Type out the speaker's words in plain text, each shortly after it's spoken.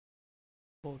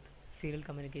about serial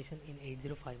communication in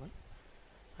 8051,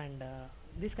 and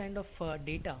this kind of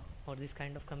data or this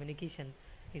kind of communication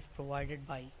is provided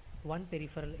by one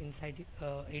peripheral inside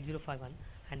 8051,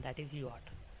 and that is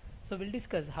UART. So we'll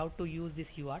discuss how to use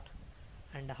this UART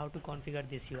and how to configure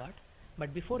this UART,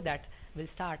 but before that we'll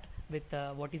start with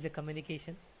what is a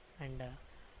communication and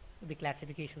the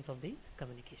classifications of the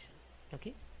communication.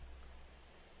 Okay,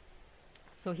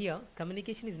 so here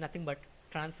communication is nothing but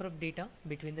transfer of data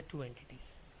between the two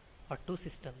entities or two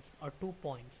systems or 2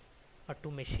 points or 2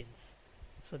 machines.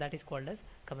 So that is called as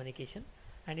communication,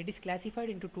 and it is classified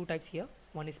into two types here.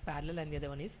 One is parallel and the other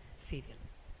one is serial.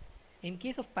 In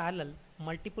case of parallel,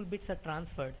 multiple bits are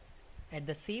transferred at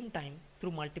the same time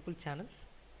through multiple channels,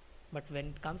 but when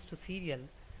it comes to serial,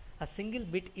 a single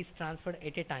bit is transferred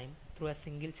at a time through a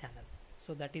single channel.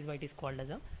 So that is why it is called as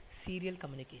a serial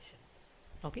communication.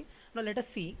 Okay, now let us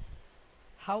see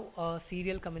how a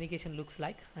serial communication looks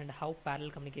like and how parallel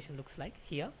communication looks like.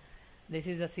 Here this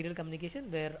is a serial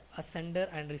communication where a sender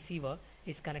and receiver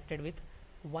is connected with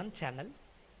one channel,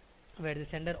 where the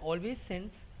sender always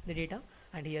sends the data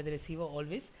and here the receiver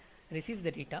always receives the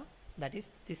data, that is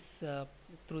this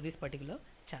through this particular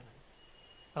channel.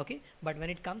 Okay, but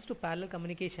when it comes to parallel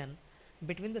communication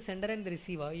between the sender and the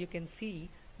receiver, you can see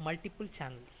multiple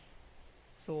channels.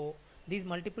 So these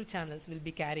multiple channels will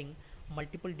be carrying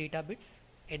multiple data bits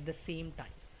at the same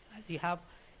time. As you have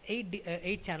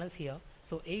 8 channels here,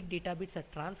 so 8 data bits are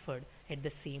transferred at the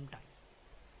same time.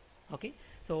 Okay,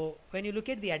 so when you look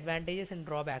at the advantages and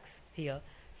drawbacks here,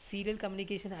 serial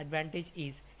communication advantage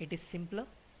is it is simpler,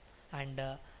 and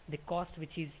the cost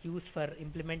which is used for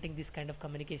implementing this kind of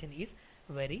communication is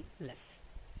very less.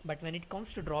 But when it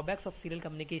comes to drawbacks of serial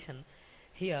communication,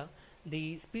 here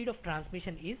the speed of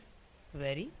transmission is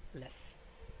very less.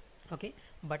 Okay,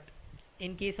 but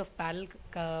in case of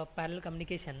parallel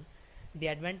communication, the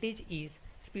advantage is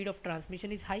speed of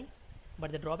transmission is high,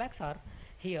 but the drawbacks are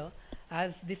here,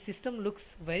 as this system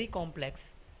looks very complex,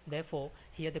 therefore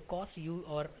here the cost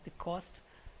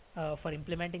for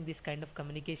implementing this kind of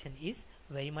communication is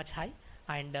very much high,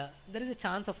 and there is a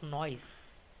chance of noise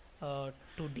to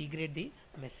degrade the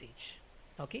message.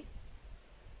 Okay,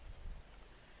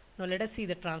 now let us see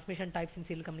the transmission types in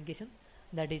serial communication,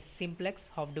 that is simplex,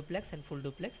 half duplex and full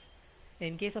duplex.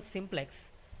 In case of simplex,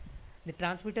 the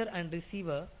transmitter and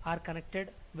receiver are connected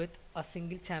with a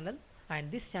single channel, and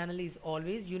this channel is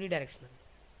always unidirectional.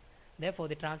 Therefore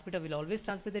the transmitter will always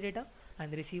transmit the data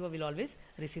and the receiver will always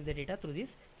receive the data through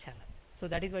this channel. So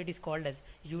that is why it is called as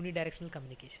unidirectional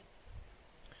communication.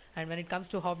 And when it comes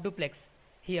to half duplex,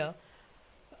 here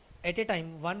at a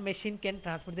time one machine can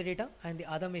transmit the data and the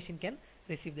other machine can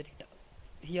receive the data.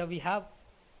 Here we have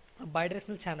a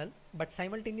bidirectional channel, but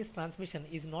simultaneous transmission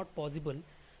is not possible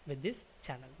with this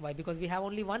channel. Why? Because we have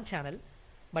only one channel,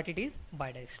 but it is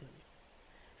bidirectional.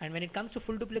 And when it comes to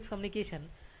full duplex communication,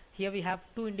 here we have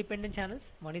two independent channels,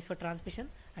 one is for transmission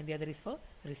and the other is for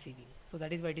receiving. So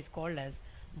that is why it is called as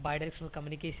bidirectional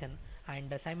communication,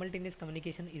 and simultaneous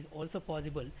communication is also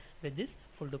possible with this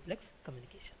full duplex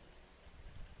communication.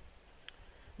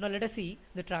 Now let us see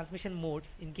the transmission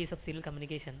modes in case of serial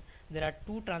communication. There are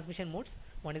two transmission modes,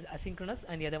 one is asynchronous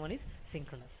and the other one is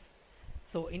synchronous.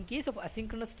 So in case of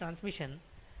asynchronous transmission,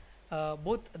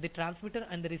 both the transmitter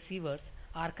and the receivers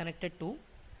are connected to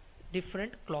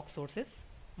different clock sources,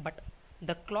 but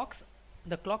the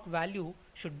clock value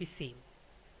should be same.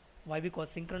 Why? Because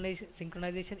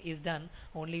synchronization is done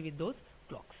only with those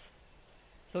clocks.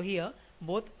 So here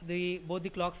both the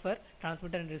clocks for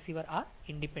transmitter and receiver are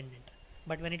independent.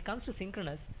 But when it comes to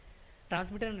synchronous,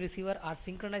 transmitter and receiver are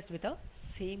synchronized with a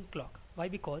same clock. Why?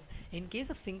 Because in case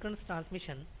of synchronous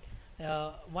transmission,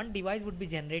 one device would be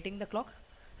generating the clock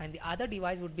and the other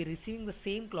device would be receiving the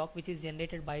same clock which is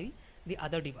generated by the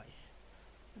other device.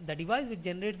 The device which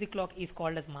generates the clock is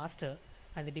called as master,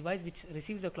 and the device which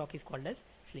receives the clock is called as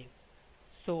slave.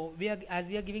 So as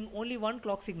we are giving only one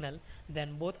clock signal,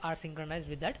 then both are synchronized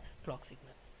with that clock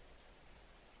signal.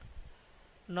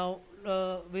 Now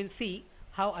we'll see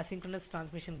how asynchronous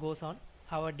transmission goes on,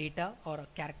 how a data or a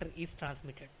character is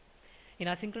transmitted. In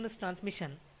asynchronous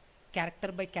transmission,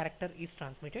 character by character is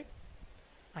transmitted,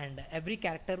 and every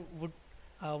character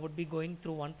would be going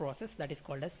through one process that is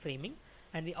called as framing,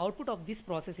 and the output of this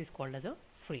process is called as a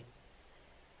frame.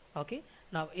 Okay,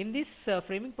 now in this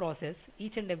framing process,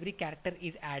 each and every character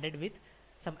is added with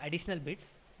some additional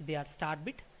bits. They are start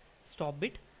bit, stop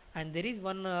bit, and there is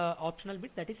one optional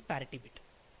bit, that is parity bit.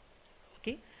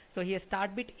 Okay, so here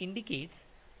start bit indicates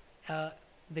the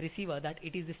receiver that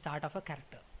it is the start of a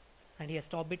character, and here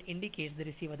stop bit indicates the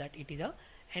receiver that it is a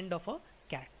end of a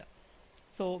character.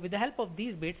 So with the help of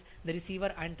these bits, the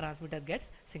receiver and transmitter gets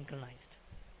synchronized.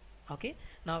 Okay,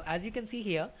 now as you can see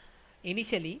here,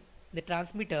 initially the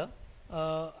transmitter,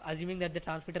 assuming that the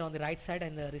transmitter on the right side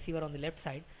and the receiver on the left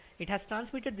side, it has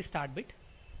transmitted the start bit,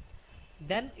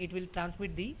 then it will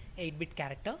transmit the 8-bit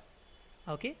character,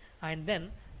 okay, and then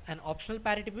an optional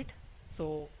parity bit.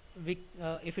 So we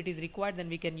if it is required, then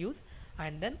we can use,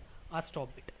 and then a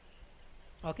stop bit.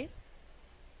 Okay,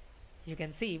 you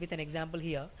can see with an example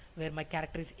here where my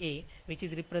character is A, which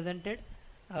is represented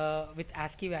with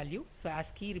ASCII value. So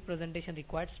ASCII representation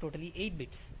requires totally 8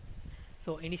 bits.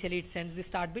 So initially it sends the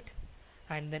start bit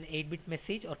and then 8-bit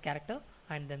message or character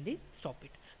and then the stop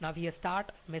bit. Now here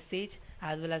start, message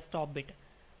as well as stop bit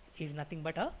is nothing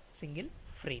but a single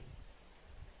frame.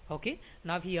 Okay,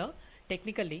 now here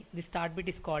technically the start bit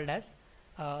is called as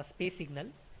space signal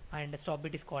and the stop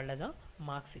bit is called as a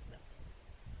mark signal.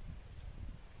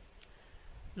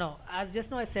 Now as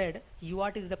just now I said,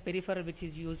 UART is the peripheral which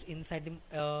is used inside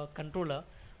the controller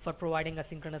for providing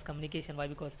asynchronous communication. Why?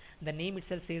 Because the name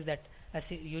itself says that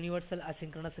universal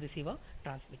asynchronous receiver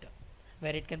transmitter,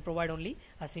 where it can provide only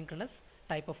asynchronous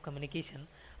type of communication,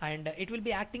 and it will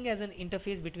be acting as an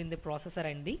interface between the processor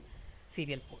and the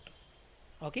serial port.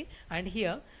 Okay, and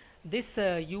here this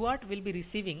UART will be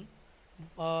receiving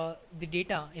the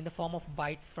data in the form of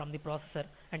bytes from the processor,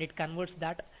 and it converts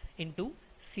that into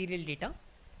serial data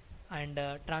and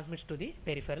transmits to the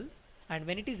peripheral. And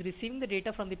when it is receiving the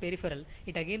data from the peripheral,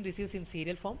 it again receives in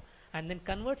serial form and then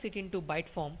converts it into byte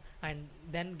form and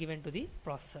then given to the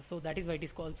processor. So that is why it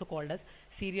is also called as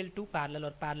serial to parallel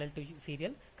or parallel to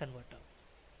serial converter.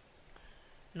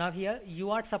 Now here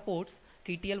UART supports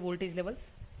TTL voltage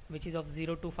levels, which is of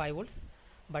 0 to 5 volts,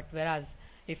 but whereas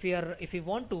if we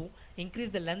want to increase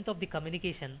the length of the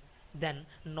communication, then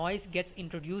noise gets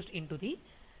introduced into the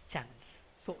channels.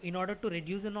 So in order to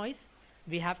reduce the noise,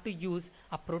 we have to use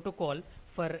a protocol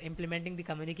for implementing the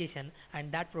communication,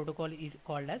 and that protocol is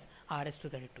called as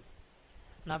RS-232.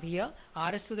 Now here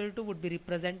RS-232 would be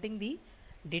representing the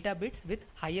data bits with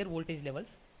higher voltage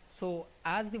levels. So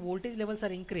as the voltage levels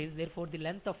are increased, therefore the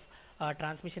length of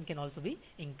transmission can also be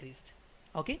increased.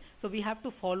 Okay, so we have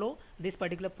to follow this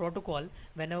particular protocol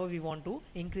whenever we want to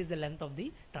increase the length of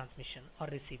the transmission or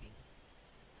receiving.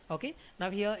 Okay, now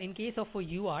here in case of a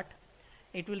UART,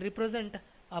 it will represent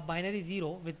a binary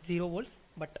 0 with 0 volts,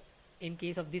 but in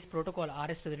case of this protocol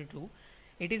RS-232,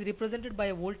 it is represented by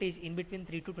a voltage in between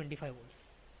 3 to 25 volts,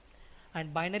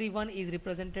 and binary 1 is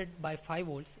represented by 5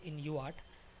 volts in UART,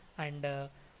 and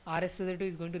RS-232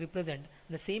 is going to represent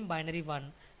the same binary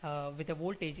 1 with a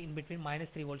voltage in between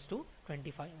 -3 volts to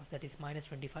 25, that is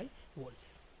 -25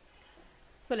 volts.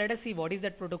 So let us see what is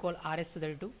that protocol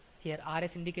RS-232. Here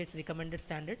RS indicates recommended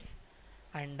standards,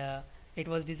 and it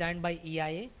was designed by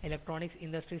EIA, Electronics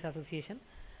Industries Association,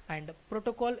 and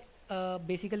protocol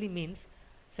basically means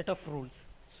set of rules.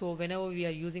 So whenever we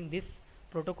are using this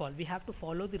protocol, we have to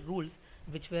follow the rules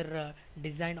which were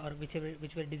designed or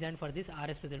which were designed for this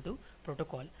RS-232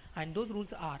 protocol, and those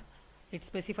rules are, it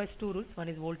specifies two rules. One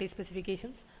is voltage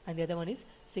specifications and the other one is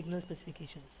signal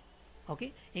specifications.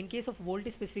 Okay, in case of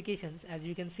voltage specifications, as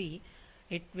you can see,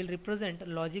 it will represent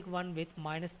logic 1 with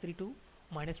 -3 to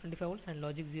 -25 volts and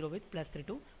logic 0 with +3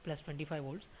 to +25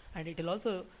 volts, and it will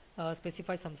also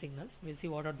specify some signals. We'll see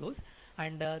what are those,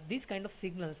 and these kind of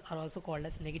signals are also called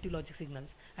as negative logic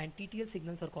signals, and TTL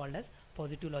signals are called as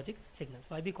positive logic signals.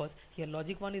 Why? Because here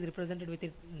logic 1 is represented with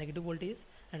negative voltages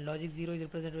and logic 0 is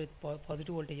represented with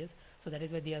positive voltages, so that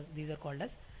is why these are called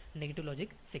as negative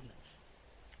logic signals.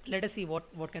 Let us see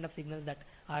what kind of signals that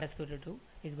RS-232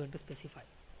 is going to specify.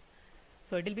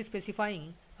 So it will be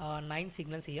specifying 9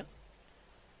 signals here.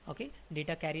 Okay,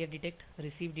 data carrier detect,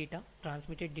 receive data,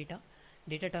 transmitted data,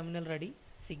 data terminal ready,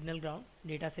 signal ground,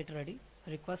 data set ready,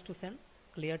 request to send,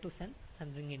 clear to send,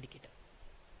 and ring indicator.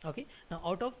 Okay, now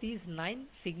out of these 9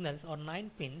 signals or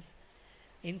 9 pins,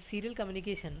 in serial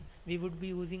communication we would be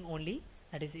using only,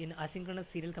 that is in asynchronous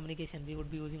serial communication we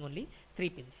would be using only 3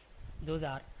 pins. Those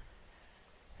are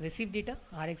receive data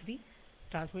RxD,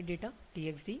 transmit data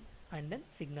TXD, and then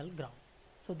signal ground.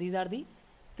 So these are the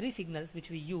 3 signals which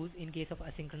we use in case of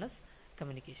asynchronous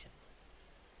communication.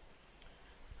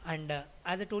 And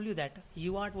as I told you that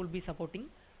UART will be supporting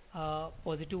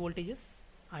positive voltages,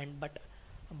 and but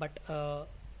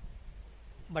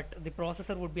the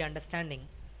processor would be understanding,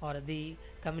 or the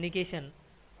communication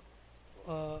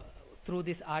through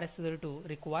this RS-232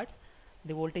 requires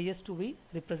the voltages to be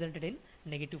represented in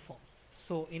negative form.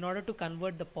 So in order to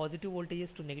convert the positive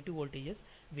voltages to negative voltages,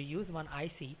 we use one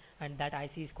IC, and that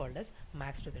IC is called as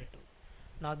MAX-232.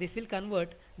 Now this will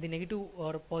convert the negative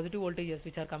or positive voltages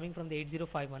which are coming from the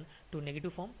 8051 to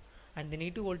negative form, and the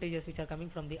negative voltages which are coming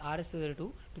from the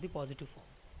RS-232 to the positive form.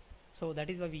 So that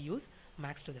is why we use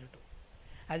max to the 2.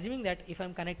 Assuming that if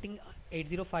I'm connecting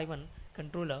 8051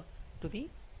 controller to the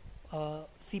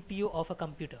CPU of a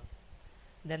computer,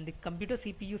 then the computer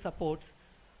CPU supports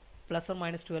plus or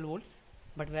minus 12 volts,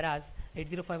 but whereas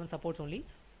 8051 supports only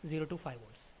 0 to 5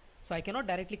 volts. So I cannot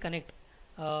directly connect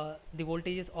the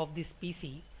voltages of this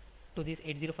PC to this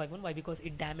 8051. Why? Because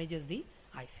it damages the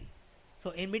IC.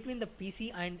 So in between the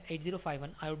PC and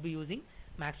 8051, I would be using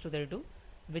max to the 2,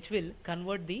 which will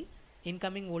convert the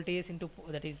incoming voltages into,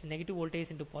 that is negative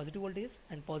voltages into positive voltages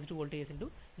and positive voltages into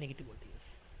negative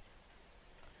voltages.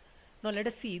 Now let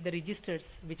us see the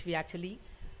registers which we actually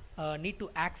need to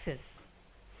access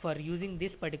for using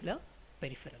this particular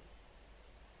peripheral.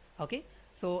 Okay,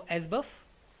 so SBUF,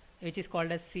 which is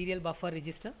called as serial buffer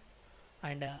register,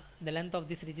 and the length of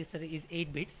this register is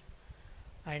 8 bits.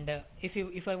 And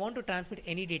if I want to transmit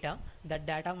any data, that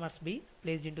data must be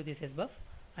placed into this SBUF,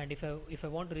 and if I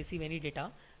want to receive any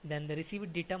data, then the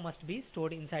received data must be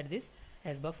stored inside this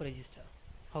SBUF register.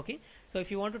 Okay, so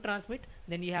if you want to transmit,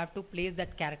 then you have to place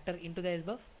that character into the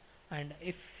SBUF, and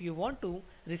if you want to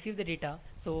receive the data,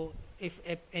 so if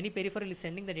any peripheral is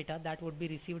sending the data, that would be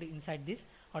received inside this,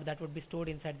 or that would be stored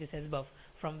inside this SBUF,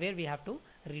 from where we have to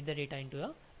read the data into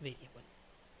a variable.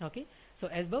 Okay, so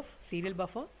SBUF serial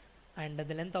buffer, and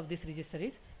the length of this register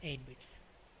is 8 bits.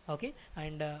 Okay,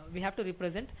 and we have to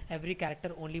represent every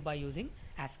character only by using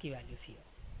ASCII values here.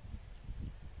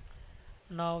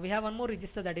 Now we have one more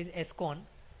register, that is SCON,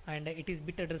 and it is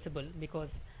bit addressable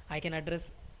because I can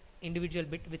address individual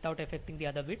bit without affecting the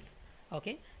other bits.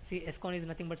 Okay, see, SCON is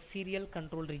nothing but serial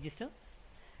control register.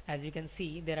 As you can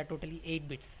see, there are totally 8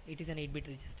 bits. It is an 8-bit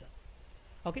register.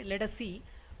 Okay, let us see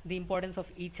the importance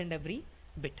of each and every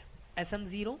bit.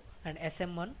 SM0 and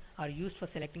SM1 are used for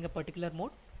selecting a particular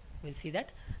mode. We'll see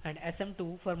that. And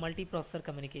SM2 for multiprocessor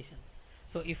communication.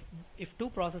 So if two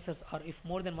processors, or if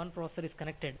more than one processor is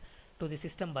connected to the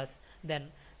system bus, then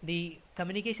the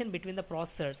communication between the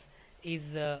processors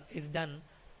is done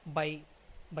by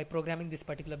programming this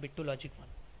particular bit to logic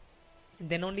 1.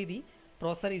 Then only the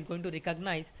processor is going to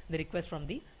recognize the request from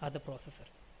the other processor.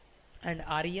 And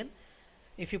REN,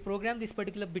 if you program this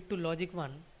particular bit to logic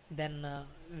 1, then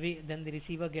the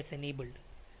receiver gets enabled.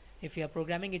 If you are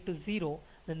programming it to 0,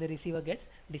 then the receiver gets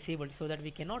disabled, so that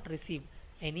we cannot receive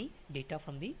any data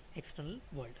from the external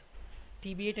world.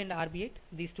 TB8 and RB8,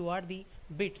 these two are the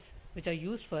bits which are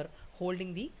used for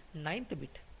holding the 9th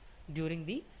bit during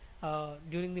the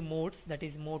modes, that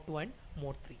is mode 2 and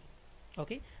mode 3.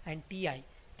 Okay, and TI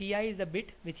is the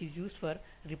bit which is used for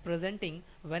representing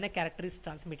when a character is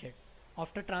transmitted.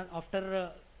 After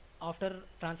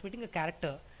transmitting a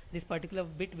character, this particular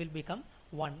bit will become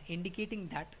 1, indicating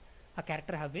that a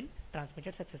character have been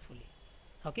transmitted successfully.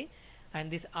 Okay, and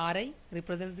this RI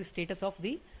represents the status of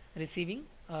the receiving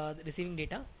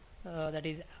data, that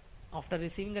is after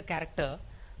receiving a character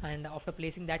and after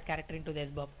placing that character into the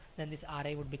SBUF, then this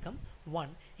RI would become 1,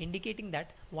 indicating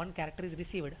that one character is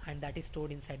received and that is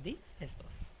stored inside the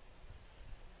SBUF.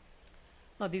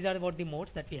 Now these are about the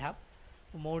modes that we have: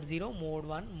 mode 0, mode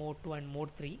 1, mode 2 and mode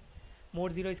 3.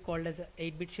 Mode 0 is called as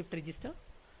 8-bit shift register,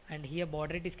 and here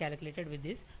Baudrate is calculated with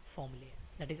this formula,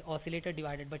 that is oscillator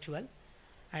divided by 12.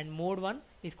 And mode 1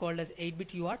 is called as 8-bit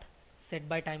UART set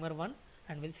by timer 1,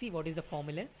 and we'll see what is the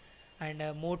formula. And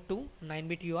mode 2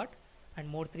 9-bit UART, and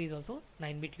mode 3 is also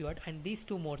 9-bit UART, and these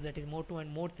two modes, that is mode 2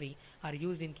 and mode 3, are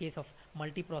used in case of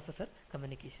multiprocessor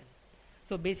communication.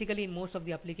 So basically in most of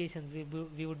the applications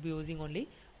we would be using only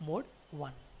mode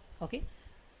 1. Okay,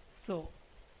 so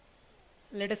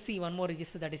let us see one more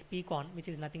register, that is PCON, which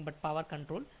is nothing but power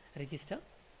control register.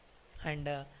 And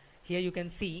here you can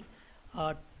see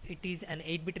it is an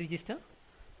 8-bit register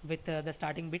with the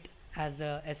starting bit as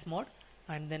SMOD,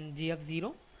 and then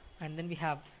GF0, and then we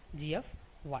have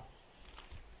GF1.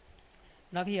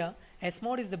 Now here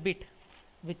SMOD is the bit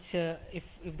which if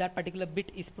that particular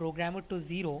bit is programmed to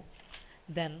 0,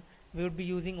 then we would be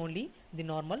using only the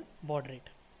normal baud rate.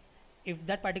 If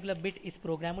that particular bit is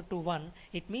programmed to 1,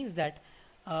 it means that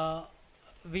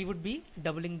we would be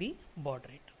doubling the baud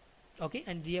rate. Okay,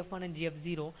 and GF1 and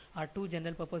GF0 are two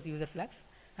general purpose user flags.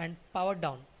 And power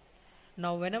down,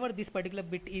 now whenever this particular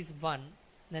bit is 1,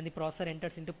 then the processor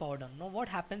enters into power down. Now what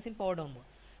happens in power down mode?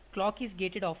 Clock is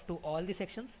gated off to all the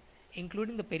sections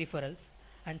including the peripherals,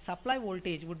 and supply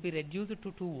voltage would be reduced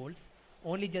to 2 volts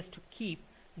only just to keep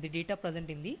the data present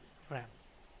in the RAM.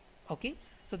 Okay,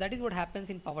 so that is what happens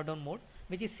in power down mode,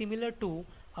 which is similar to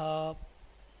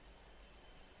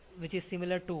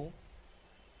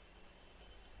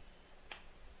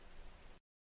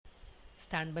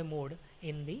standby mode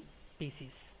in the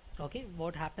PCs. Okay,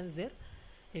 what happens there?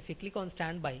 if we click on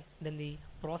standby, then the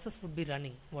process would be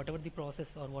running, whatever the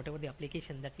process or whatever the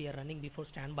application that we are running before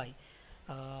standby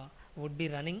would be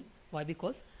running. Why?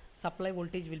 Because supply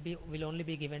voltage will only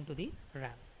be given to the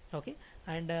RAM. Okay,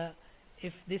 and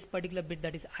if this particular bit,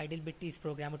 that is idle bit, is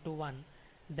programmed to 1,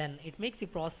 then it makes the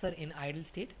processor in idle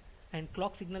state, and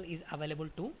clock signal is available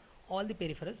to all the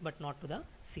peripherals but not to the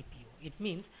CPU. It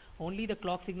means only the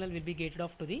clock signal will be gated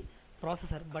off to the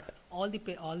processor, but all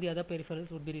the other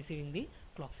peripherals would be receiving the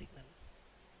clock signal.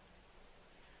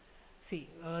 See,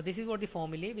 this is what the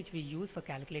formulae which we use for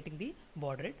calculating the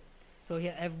baud rate. So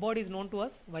here Fbaud is known to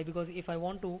us. Why? Because if I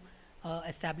want to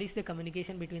establish the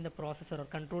communication between the processor or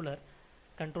controller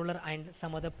and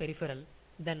some other peripheral,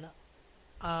 then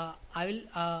I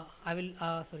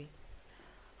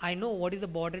know what is the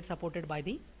baud rate supported by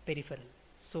the peripheral.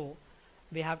 So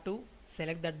we have to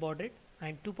select that baud rate,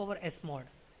 and 2 power S mod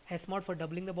for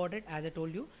doubling the baud rate, as I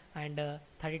told you, and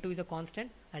 32 is a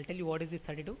constant. I'll tell you what is this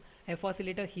 32. F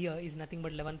oscillator here is nothing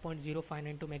but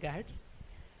 11.0592 megahertz,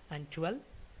 and 12,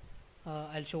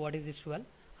 I'll show what is this 12,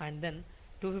 and then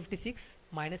 256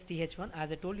 minus TH1,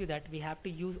 as I told you that we have to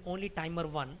use only timer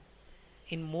 1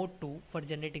 in mode 2 for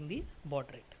generating the baud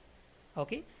rate.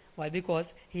 Okay, why?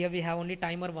 Because here we have only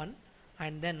timer 1,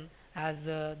 and then as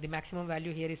the maximum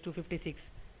value here is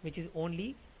 256, which is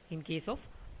only in case of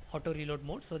auto reload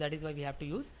mode. So that is why we have to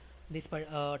use this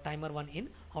timer 1 in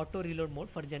auto reload mode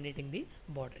for generating the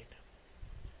baud rate.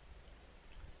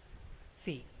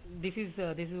 See, this is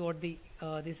what the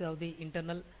this is how the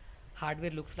internal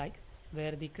hardware looks like,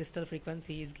 where the crystal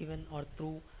frequency is given or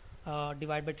through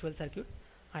divide by 12 circuit,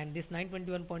 and this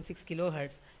 921.6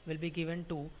 kilohertz will be given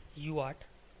to UART.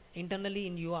 Internally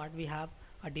in UART we have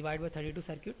a divide by 32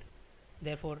 circuit,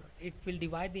 therefore it will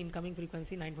divide the incoming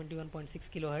frequency 921.6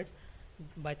 kilohertz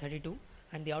by 32,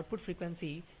 and the output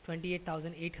frequency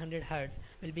 28,800 hertz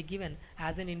will be given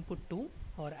as an input to,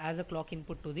 or as a clock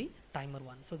input to, the timer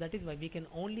 1. So that is why we can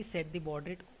only set the baud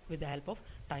rate with the help of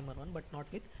timer 1 but not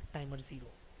with timer 0.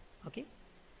 Okay,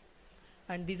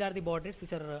 and these are the baud rates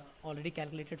which are already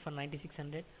calculated for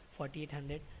 9600,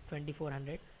 4800,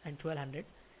 2400 and 1200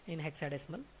 in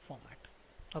hexadecimal format.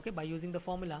 Okay, by using the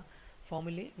formulae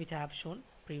which I have shown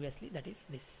previously, that is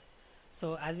this.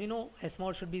 So as we know, S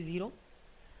mod should be 0,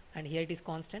 and here it is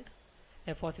constant.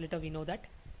 F oscillator, we know that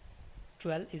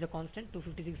 12 is a constant,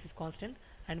 256 is constant,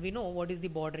 and we know what is the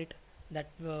baud rate that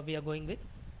we are going with.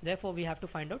 Therefore we have to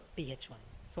find out TH1.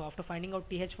 So after finding out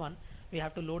TH1, we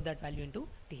have to load that value into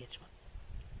TH1.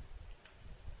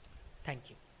 Thank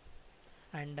you.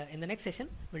 And in the next session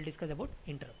we'll discuss about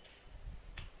interrupts.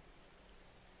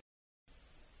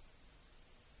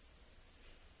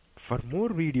 For more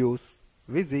videos,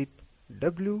 visit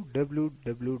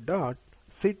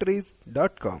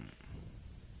www.ctrace.com.